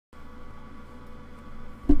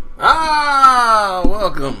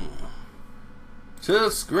Welcome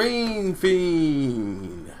to Screen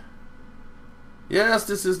Fiend. Yes,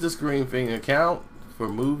 this is the Screen Fiend account for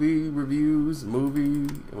movie reviews,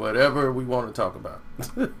 whatever we want to talk about.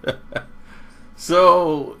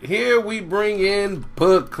 So, here we bring in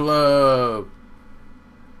Book Club.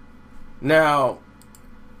 Now,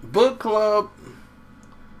 Book Club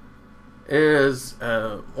is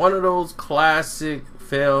one of those classic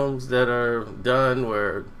films that are done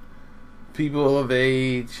where people of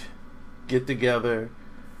age get together,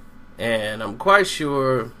 and I'm quite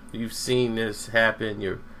sure you've seen this happen.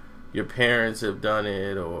 Your parents have done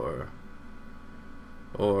it, or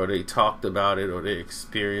they talked about it, or they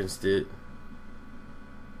experienced it.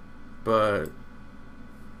 But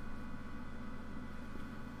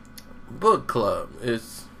Book Club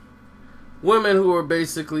is women who are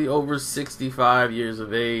basically over 65 years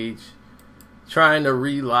of age trying to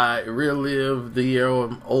relive their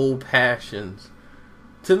old passions.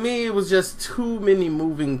 To me, it was just too many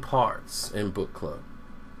moving parts in Book Club.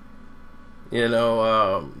 You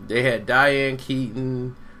know, they had Diane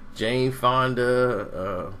Keaton, Jane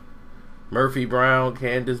Fonda, Murphy Brown,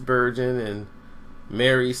 Candice Bergen, and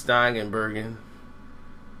Mary Steigenbergen,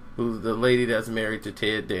 who's the lady that's married to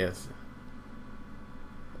Ted Danson.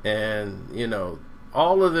 And, you know,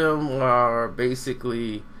 all of them are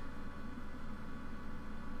basically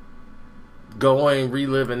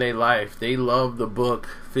reliving their life. They love the book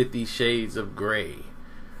 50 Shades of Grey.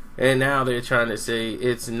 And now they're trying to say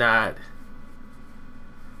it's not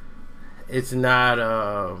it's not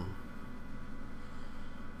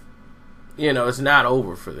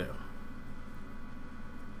over for them.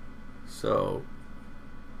 So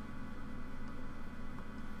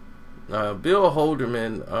Bill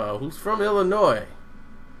Holderman, who's from Illinois,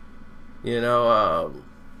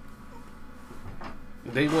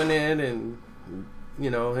 they went in and,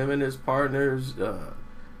 him and his partners,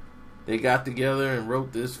 they got together and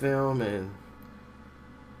wrote this film, and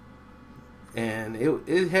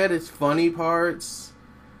it had its funny parts.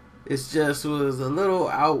 It just was a little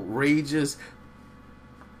outrageous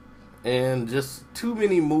and just too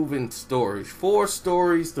many moving stories. 4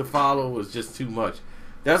 stories to follow was just too much.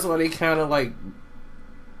 That's why they kind of like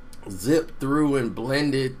zipped through and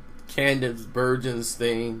blended Candice Bergen's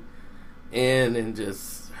thing in, and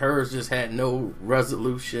just hers just had no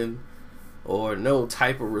resolution or no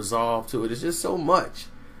type of resolve to it. It's just so much.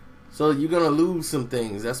 So you're going to lose some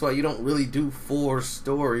things. That's why you don't really do 4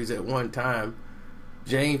 stories at one time.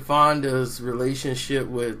 Jane Fonda's relationship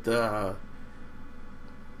with Don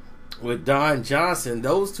Johnson,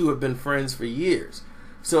 those two have been friends for years.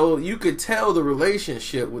 So you could tell the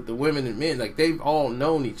relationship with the women and men, like they've all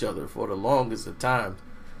known each other for the longest of times.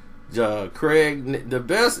 Craig, the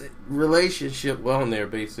best relationship on there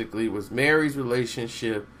basically was Mary's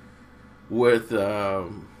relationship with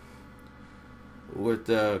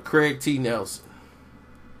Craig T. Nelson,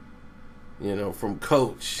 from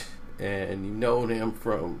Coach, and you know him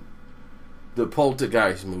from the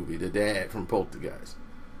Poltergeist movie, the dad from Poltergeist.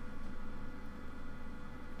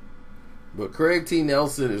 But Craig T.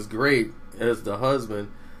 Nelson is great as the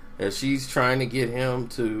husband, as she's trying to get him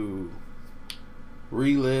to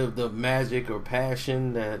relive the magic or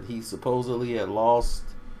passion that he supposedly had lost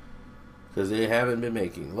because they haven't been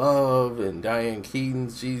making love. And Diane Keaton,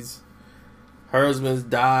 her husband's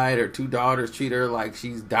died. Her 2 daughters treat her like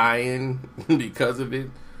she's dying because of it.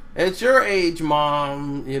 At your age,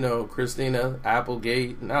 Mom, Christina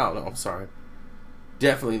Applegate. No, I'm sorry.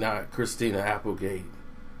 Definitely not Christina Applegate.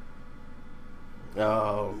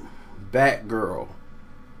 Batgirl.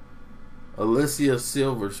 Alicia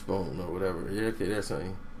Silverstone or whatever. Yeah, okay, that's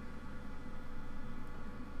something.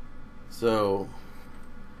 So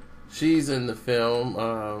she's in the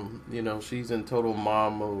film. She's in total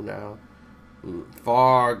mom mode now.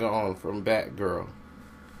 Far gone from Batgirl.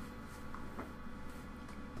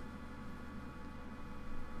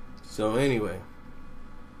 So anyway,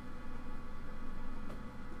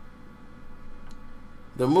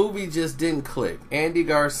 the movie just didn't click. Andy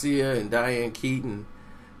Garcia and Diane Keaton,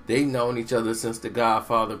 they've known each other since The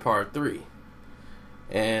Godfather Part 3.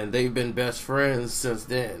 And they've been best friends since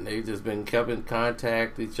then. They've just been kept in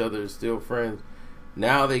contact. Each other is still friends.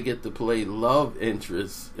 Now they get to play love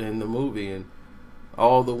interests in the movie. And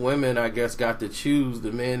all the women, I guess, got to choose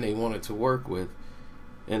the men they wanted to work with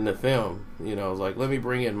in the film. It was like, let me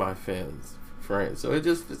bring in my friends. So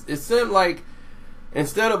it seemed like,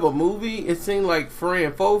 instead of a movie, it seemed like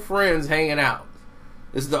 4 friends hanging out.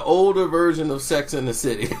 It's the older version of Sex and the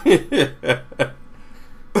City.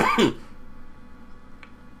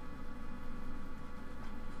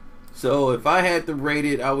 So if I had to rate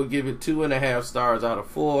it, I would give it 2.5 stars out of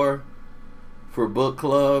 4 for book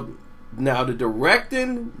club. Now the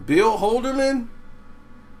directing, Bill Holderman,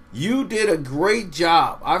 you did a great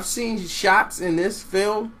job. I've seen shots in this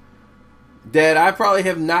film that I probably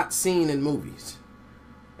have not seen in movies.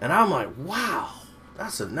 And I'm like, wow,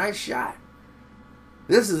 that's a nice shot.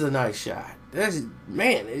 This is a nice shot.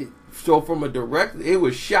 So from a director, it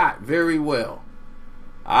was shot very well.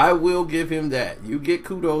 I will give him that. You get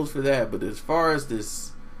kudos for that. But as far as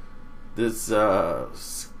this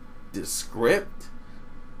script,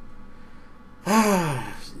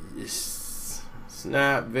 it's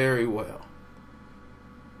not very well.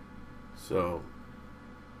 So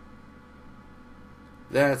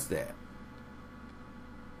that's that.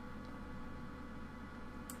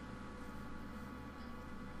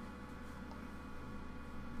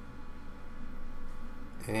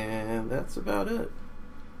 And that's about it.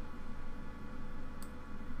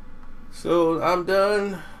 So I'm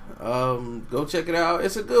done. Go check it out.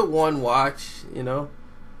 It's a good one watch, you know.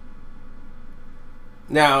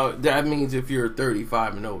 Now, that means if you're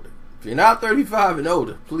 35 and older. If you're not 35 and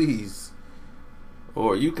older, please.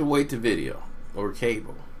 Or you can wait to video or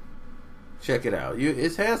cable. Check it out.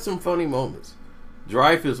 It has some funny moments.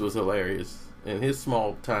 Dreyfuss was hilarious in his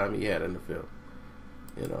small time he had in the film.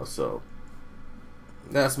 You know, so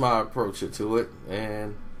that's my approach to it.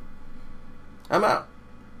 And I'm out.